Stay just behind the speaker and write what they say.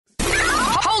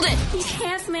He's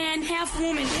half man, half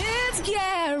woman. It's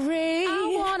Gary.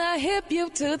 I wanna hip you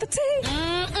to the T.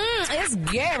 It's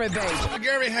Gary, baby.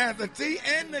 Gary has the tea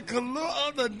and the color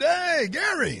of the day.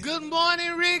 Gary. Good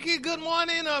morning, Ricky. Good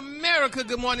morning, America.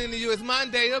 Good morning to you. It's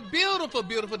Monday, a beautiful,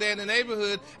 beautiful day in the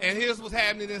neighborhood. And here's what's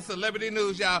happening in celebrity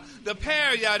news, y'all. The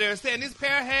pair, y'all, they're saying this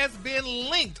pair has been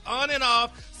linked on and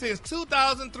off since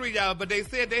 2003, y'all. But they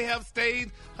said they have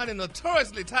stayed honey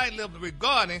notoriously tight-lipped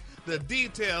regarding the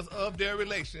details of their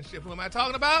relationship. Who am I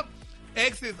talking about?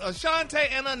 Exes Ashanti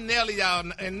and Nelly, y'all.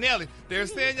 And Nelly, they're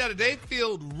saying, y'all, that they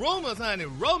filled rumors, honey,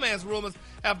 romance rumors,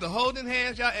 after holding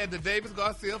hands, y'all, at the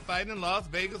Davis-Garcia fight in Las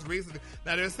Vegas recently.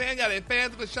 Now, they're saying, y'all, that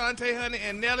fans of Ashanti, honey,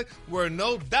 and Nelly were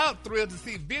no doubt thrilled to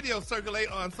see videos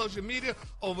circulate on social media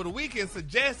over the weekend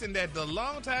suggesting that the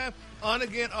longtime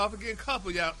on-again, off-again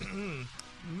couple, y'all,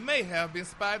 may have been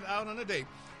spotted out on a date.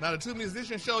 Now, the two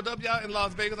musicians showed up, y'all, in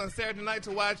Las Vegas on Saturday night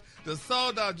to watch the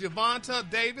sold-out Gervonta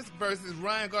Davis versus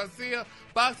Ryan Garcia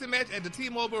boxing match at the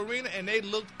T-Mobile Arena, and they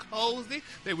looked cozy.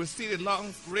 They were seated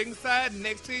along ringside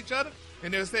next to each other,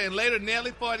 and they're saying later Nelly,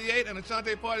 48, and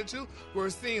Ashanti, 42, were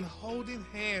seen holding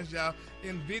hands, y'all,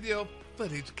 in video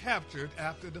footage captured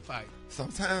after the fight.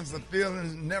 Sometimes the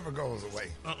feeling never goes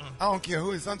away. I don't care who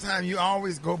it is. Sometimes you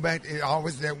always go back to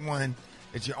always that one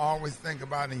that you always think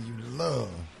about and you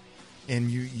love. And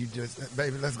you just,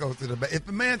 baby, let's go to the. If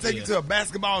the man take you to a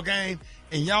basketball game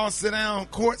and y'all sit down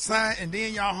courtside and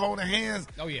then y'all holding hands.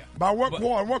 Oh yeah. By what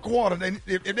quarter? What quarter?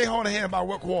 If they hold a hand by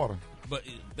what quarter? But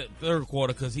the third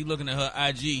quarter, because he looking at her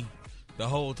IG the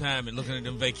whole time and looking at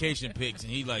them vacation pics,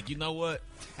 and he like, you know what?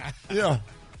 Yeah.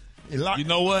 You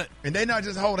know what? And they not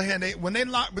just hold a hand. When they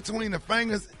lock between the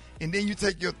fingers. And then you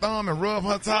take your thumb and rub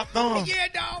her top thumb. Yeah,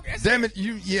 dog. Damn it,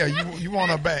 you want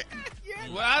her back.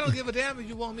 Well, I don't give a damn if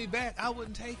you want me back. I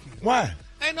wouldn't take you. Why?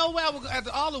 Ain't no way I would,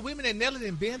 after all the women that Nelly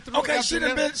done been through. Okay, she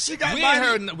got we ain't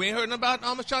heard nothing about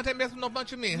Ashanti messing with no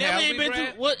bunch of men. Nelly ain't been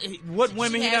through what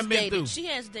women he done been through? She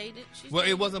has dated. Well,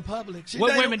 it wasn't public.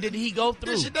 What women did he go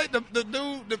through? Did she date the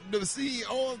dude, the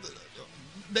CEO?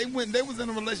 They was in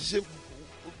a relationship.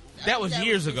 That was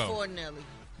years ago.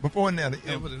 Before Nelly.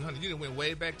 Yeah, honey, you done went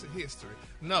way back to history.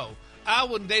 No, I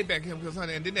wouldn't date back him because,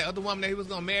 honey, and then that other woman that he was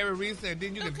going to marry recently, and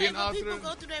then you done been off people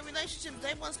go through their relationships.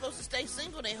 They weren't supposed to stay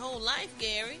single their whole life,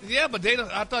 Gary. Yeah, but they don't.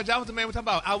 I thought y'all was the man we're talking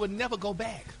about. I would never go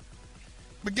back.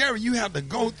 But, Gary, you have to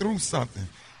go through something.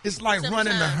 It's like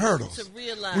running the hurdles. To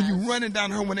realize. When you running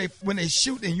down her, when they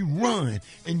shoot and you run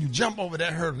and you jump over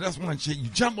that hurdle, that's one chick. You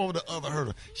jump over the other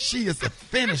hurdle. She is the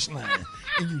finish line.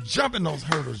 And you jumping those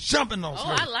hurdles, jumping those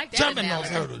hurdles. I like that jumping those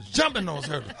hurdles, jumping those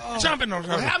hurdles, jumping those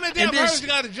hurdles. How many damn hurdles you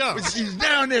got to jump? When she's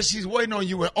down there, she's waiting on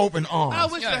you with open arms. I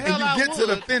wish the hell I would. And you get to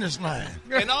the would. finish line.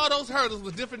 And all those hurdles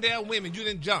with different damn women. You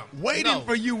didn't jump. Waiting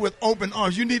for you with open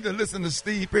arms. You need to listen to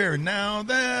Steve Perry. Now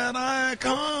that I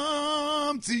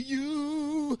come to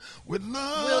you with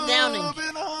love Will Downing.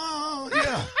 and all.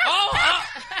 Yeah.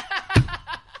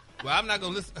 Well, I'm not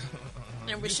going to listen.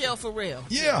 And Rochelle Farrell.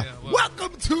 Yeah. Well,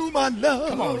 welcome to my love.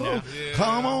 Come on now. Yeah.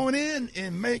 Come on in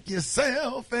and make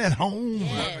yourself at home.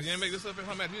 Yes. You ain't make yourself at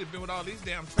home after you've been with all these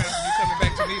damn tramps and you coming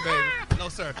back to me, baby. No,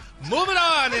 sir. Moving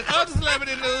on in other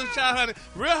celebrity news, child honey.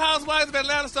 Real Housewives of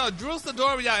Atlanta star Drew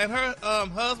Sidora and her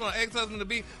husband or ex-husband to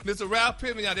be Mr. Ralph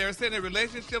Pittman, y'all. They're saying their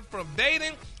relationship from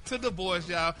dating to divorce,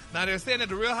 y'all. Now, they're saying that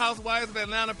the Real Housewives of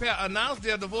Atlanta pair announced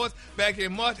their divorce back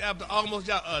in March after almost,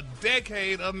 y'all, a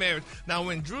decade of marriage. Now,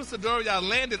 when Drew Sidora, y'all,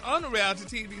 landed on the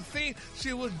reality TV scene,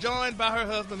 she was joined by her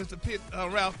husband,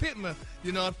 Mr. Ralph Pittman,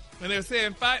 you know. And they're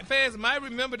saying fans might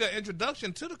remember their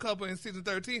introduction to the couple in season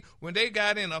 13 when they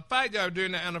got in a fight, y'all,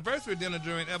 during their anniversary dinner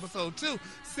during episode 2.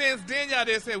 Since then, y'all,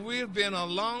 they said we've been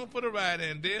along for the ride,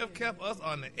 and they've kept us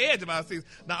on the edge of our seats.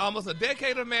 Now, almost a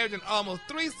decade of marriage and almost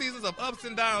 3 seasons of ups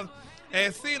and downs.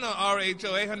 As seen on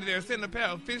RHO 800, they're saying the pair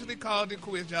officially called it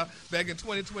quits, y'all, back in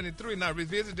 2023. Now,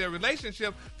 revisit their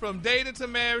relationship from dating to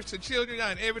marriage to children, y'all,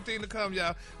 and everything to come,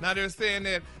 y'all. Now, they're saying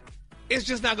that it's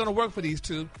just not going to work for these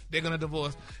two. They're going to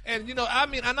divorce. And, you know, I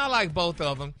mean, I like both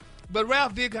of them. But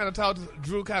Ralph did kind of talk to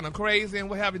Drew kind of crazy and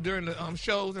what have you during the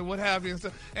shows and what have you and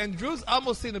stuff. And Drew's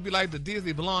almost seemed to be like the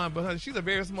Disney blonde, but honey, she's a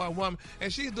very smart woman,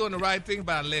 and she's doing the right thing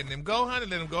by letting him go, honey,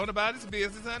 letting him go on about his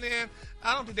business, honey. And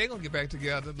I don't think they're going to get back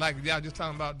together like y'all just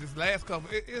talking about this last couple.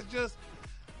 It's just,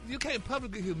 you can't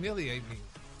publicly humiliate me.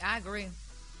 I agree.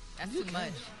 That's too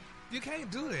much. You can't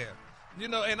do that. You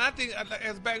know, and I think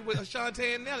as back with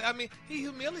Ashanti and Nelly, I mean, he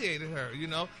humiliated her, you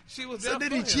know. She was there. So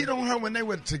did he cheat on her when they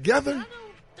were together?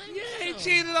 Yeah, he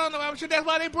cheated on her. I'm sure that's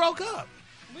why they broke up.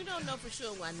 We don't know for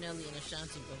sure why Nelly and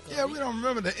Ashanti broke up. Yeah, we don't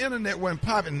remember. The internet wasn't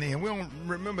popping then. We don't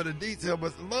remember the detail,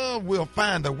 but love will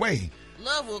find a way.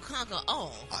 Love will conquer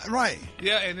all. Right.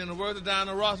 Yeah, and in the words of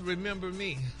Diana Ross, remember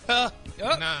me. Nah.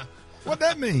 What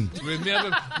that mean? Remember.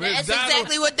 That's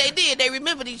exactly what they did. They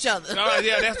remembered each other. All right,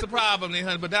 yeah, that's the problem, then,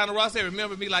 honey. But Diana Ross said,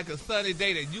 remember me like a sunny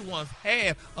day that you once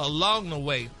had along the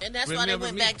way. And that's why they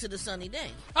went back to the sunny day.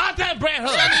 Oh, that Brad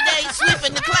Huff. Sunny day,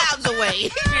 sweeping the clouds away.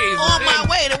 Jesus. On my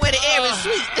way to where the air is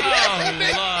sweet.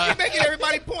 Oh, You're making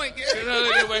everybody point.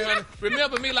 Anyway, honey,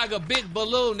 remember me like a big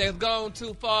balloon that's gone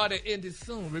too far to end it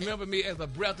soon. Remember me as a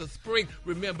breath of spring.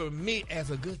 Remember me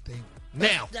as a good thing.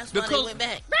 Now, that's why they went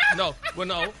back. No.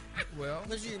 Well,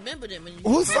 because you remember them. When you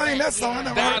Who sang that song?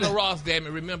 Yeah. Diana Ross, damn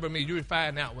it, remember me. You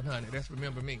find out with honey. That's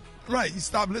remember me. Right. You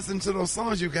stop listening to those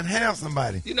songs, you can have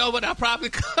somebody. You know what? I probably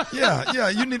could. Yeah.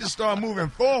 You need to start moving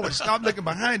forward. Stop looking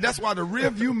behind. That's why the rear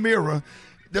view mirror.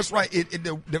 That's right.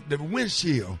 The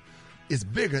windshield is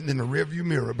bigger than the rear view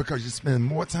mirror because you spend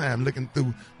more time looking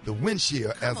through the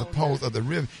windshield as opposed to the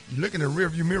rear. You look in the rear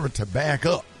view mirror to back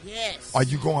up. Yes. Are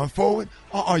you going forward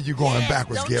or are you going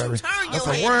backwards, don't Gary? You turn That's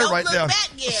your a head. word Don't right look there. Back,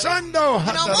 Gary. Shundo.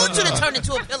 I don't want you to turn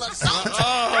into a pillar of salt.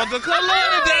 Oh, the color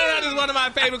of the day is one of my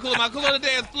favorite colors. My color of the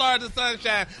day is Florida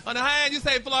Sunshine. On the high end, you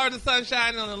say Florida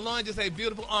Sunshine, and on the low end, you say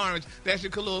beautiful orange. That's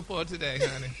your color for today,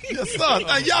 honey. Yes, sir.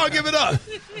 Hey, y'all give it up.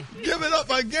 Give it up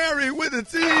for Gary with the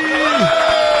T.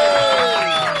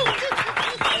 Yeah,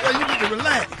 you need to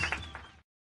relax.